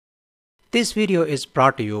This video is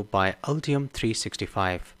brought to you by Altium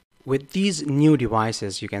 365. With these new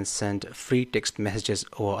devices, you can send free text messages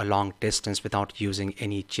over a long distance without using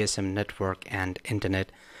any GSM network and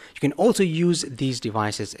internet. You can also use these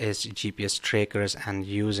devices as GPS trackers, and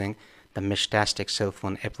using the Meshtastic cell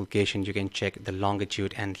phone application, you can check the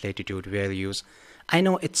longitude and latitude values. I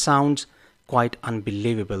know it sounds quite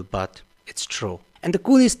unbelievable, but it's true. And the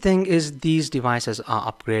coolest thing is these devices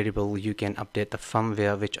are upgradable. You can update the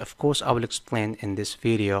firmware, which of course I will explain in this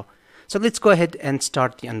video. So let's go ahead and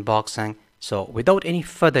start the unboxing. So without any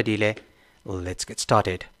further delay, let's get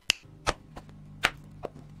started.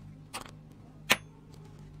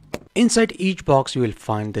 Inside each box you will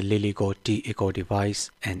find the LILYGO T-Echo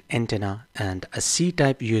device, an antenna and a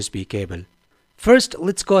C-type USB cable. First,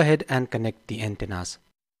 let's go ahead and connect the antennas.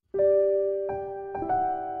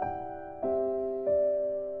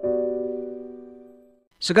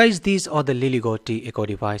 So guys, these are the LILYGO T-Echo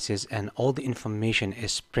devices, and all the information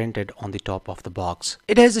is printed on the top of the box.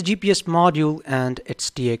 It has a GPS module, and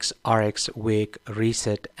its TX, RX, wake,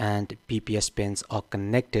 reset and PPS pins are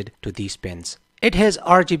connected to these pins. It has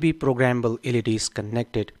RGB programmable LEDs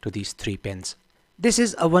connected to these 3 pins. This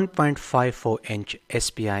is a 1.54-inch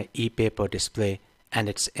SPI e-paper display, and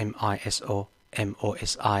its MISO,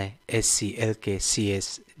 MOSI, SCLK,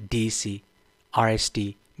 CS, DC,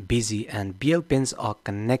 RST, BZ and BL pins are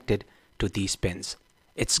connected to these pins.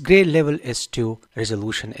 Its grade level is 2,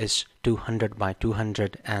 resolution is 200 by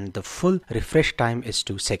 200 and the full refresh time is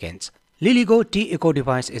 2 seconds. LILYGO T-Echo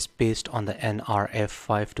device is based on the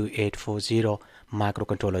NRF52840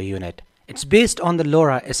 microcontroller unit. It's based on the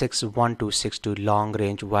LoRa SX1262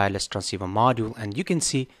 long-range wireless transceiver module, and you can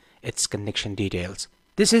see its connection details.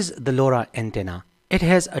 This is the LoRa antenna. It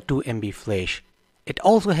has a 2 MB flash. It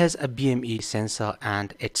also has a BME sensor,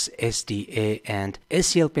 and its SDA and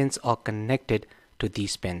SCL pins are connected to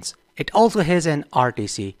these pins. It also has an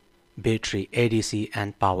RTC, battery, ADC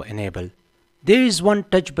and power enable. There is one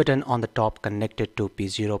touch button on the top connected to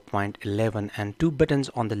P0.11 and 2 buttons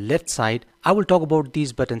on the left side. I will talk about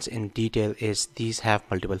these buttons in detail as these have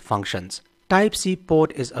multiple functions. Type-C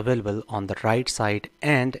port is available on the right side,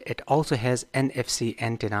 and it also has NFC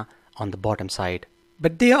antenna on the bottom side.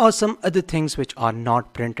 But there are some other things which are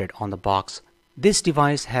not printed on the box. This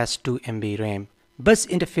device has 2 MB RAM. Bus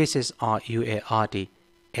interfaces are UART,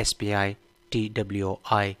 SPI,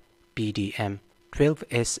 TWI, PDM,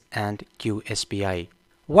 12S and QSPI.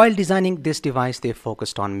 While designing this device, they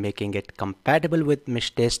focused on making it compatible with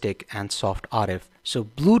Meshtastic and soft RF. So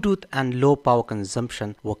Bluetooth and low power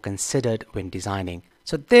consumption were considered when designing.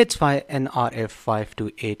 So that's why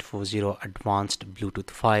NRF52840 Advanced Bluetooth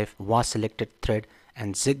 5 was selected thread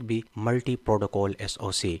and Zigbee multi-protocol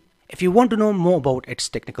SoC. If you want to know more about its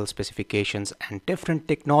technical specifications and different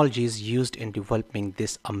technologies used in developing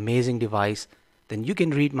this amazing device, then you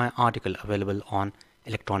can read my article available on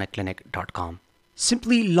electronicclinic.com.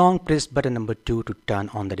 Simply long press button number 2 to turn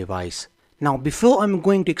on the device. Now before I'm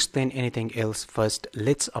going to explain anything else, first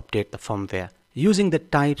let's update the firmware. Using the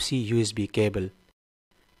Type-C USB cable,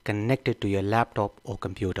 connect it to your laptop or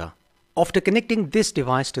computer. After connecting this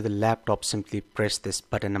device to the laptop, simply press this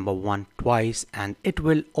button number 1 twice and it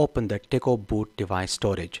will open the Teco boot device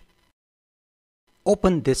storage.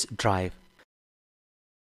 Open this drive.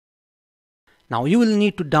 Now you will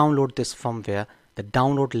need to download this firmware. The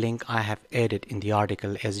download link I have added in the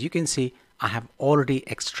article. As you can see, I have already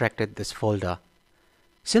extracted this folder.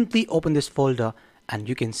 Simply open this folder and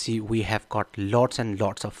you can see we have got lots and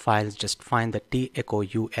lots of files. Just find the T-Echo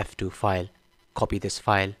UF2 file. Copy this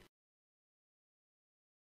file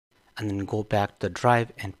and then go back to the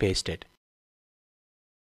drive and paste it.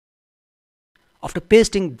 After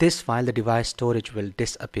pasting this file, the device storage will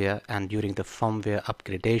disappear, and during the firmware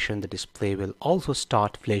upgradation, the display will also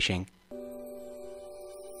start flashing.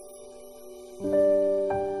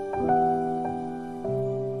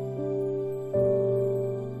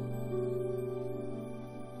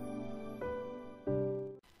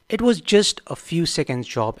 It was just a few seconds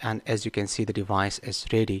job, and as you can see, the device is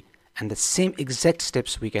ready, and the same exact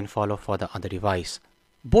steps we can follow for the other device.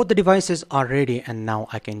 Both the devices are ready, and now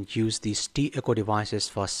I can use these T-Echo devices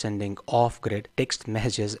for sending off-grid text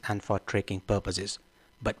messages and for tracking purposes.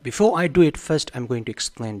 But before I do it, first I'm going to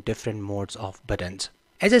explain different modes of buttons.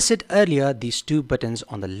 As I said earlier, these 2 buttons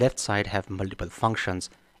on the left side have multiple functions.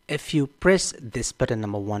 If you press this button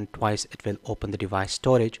number 1 twice, it will open the device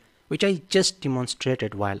storage, which I just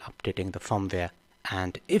demonstrated while updating the firmware.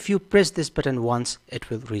 And if you press this button once,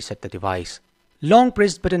 it will reset the device. Long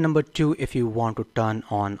press button number 2 if you want to turn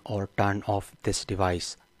on or turn off this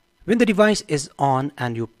device. When the device is on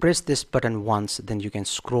and you press this button once, then you can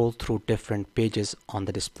scroll through different pages on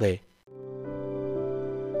the display.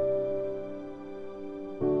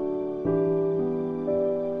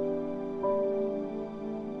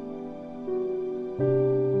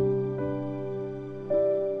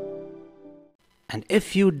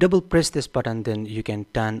 If you double press this button, then you can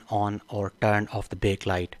turn on or turn off the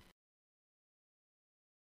backlight.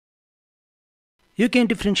 You can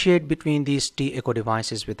differentiate between these T-Echo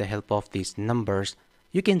devices with the help of these numbers.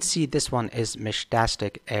 You can see this one is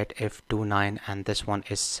Meshtastic 8F29 and this one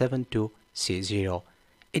is 72C0.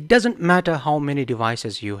 It doesn't matter how many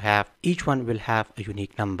devices you have, each one will have a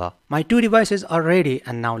unique number. My two devices are ready,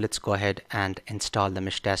 and now let's go ahead and install the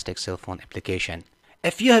Meshtastic cell phone application.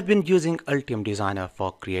 If you have been using Altium Designer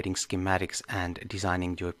for creating schematics and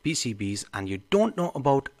designing your PCBs and you don't know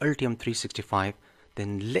about Altium 365,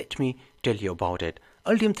 then let me tell you about it.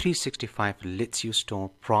 Altium 365 lets you store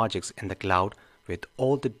projects in the cloud with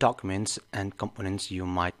all the documents and components you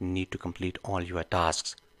might need to complete all your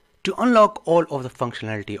tasks. To unlock all of the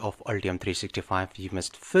functionality of Altium 365, you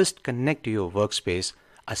must first connect to your workspace,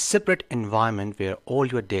 a separate environment where all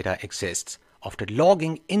your data exists. After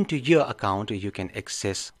logging into your account, you can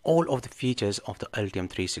access all of the features of the Altium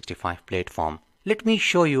 365 platform. Let me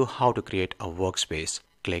show you how to create a workspace.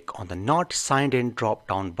 Click on the Not Signed In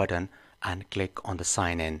drop-down button and click on the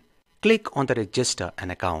Sign In. Click on the Register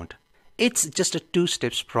an Account. It's just a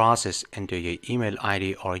two-step process. Enter your email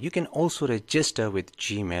ID, or you can also register with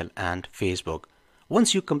Gmail and Facebook.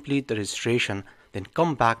 Once you complete the registration, then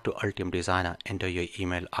come back to Altium Designer, enter your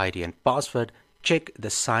email ID and password, check the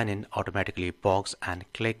Sign In automatically box and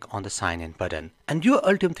click on the Sign In button. And your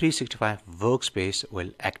Altium 365 workspace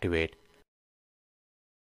will activate.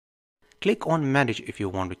 Click on Manage if you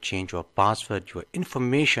want to change your password, your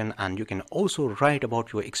information, and you can also write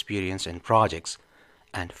about your experience and projects.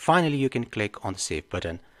 And finally, you can click on the Save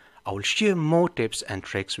button. I will share more tips and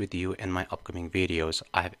tricks with you in my upcoming videos.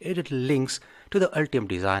 I have added links to the Altium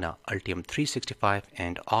Designer, Altium 365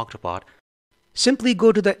 and Octopart. Simply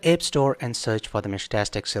go to the App Store and search for the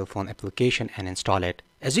Meshtastic cell phone application and install it.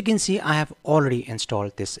 As you can see, I have already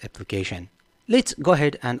installed this application. Let's go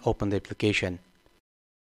ahead and open the application.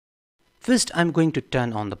 First, I'm going to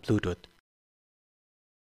turn on the Bluetooth.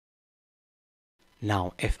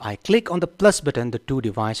 Now, if I click on the plus button, the two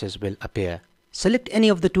devices will appear. Select any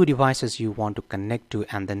of the two devices you want to connect to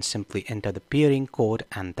and then simply enter the pairing code,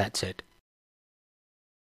 and that's it.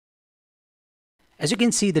 As you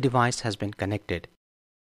can see, the device has been connected.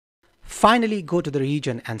 Finally, go to the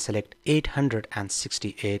region and select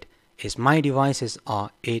 868 as my devices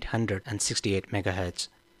are 868 MHz.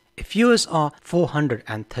 If yours are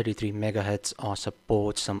 433 MHz or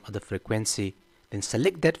support some other frequency, then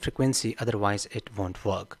select that frequency, otherwise it won't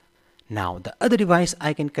work. Now the other device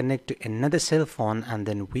I can connect to another cell phone, and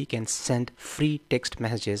then we can send free text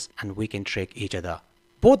messages and we can track each other.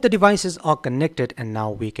 Both the devices are connected, and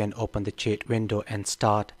now we can open the chat window and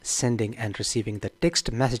start sending and receiving the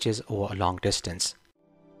text messages over a long distance.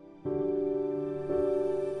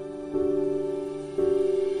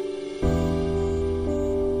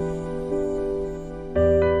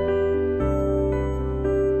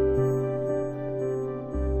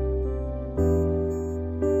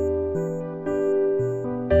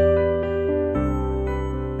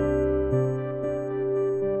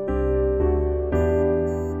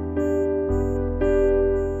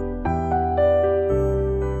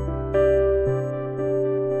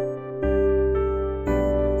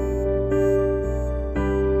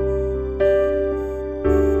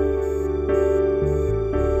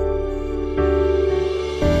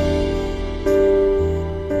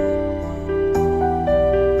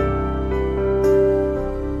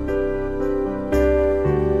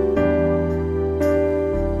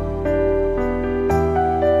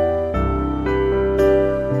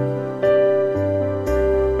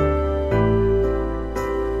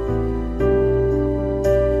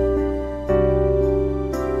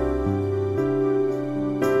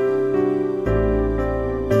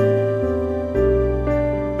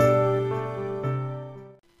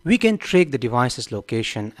 We can track the device's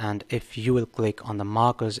location, and if you will click on the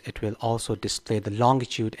markers, it will also display the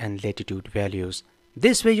longitude and latitude values.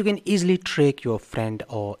 This way you can easily track your friend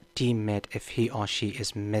or teammate if he or she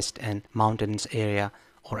is missed in mountains area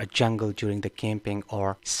or a jungle during the camping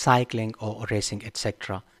or cycling or racing,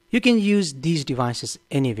 etc. You can use these devices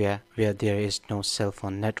anywhere where there is no cell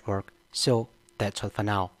phone network. So that's all for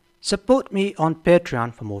now. Support me on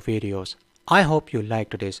Patreon for more videos. I hope you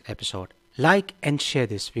liked today's episode. Like and share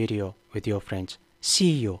this video with your friends.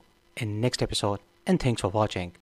 See you in next episode, and thanks for watching.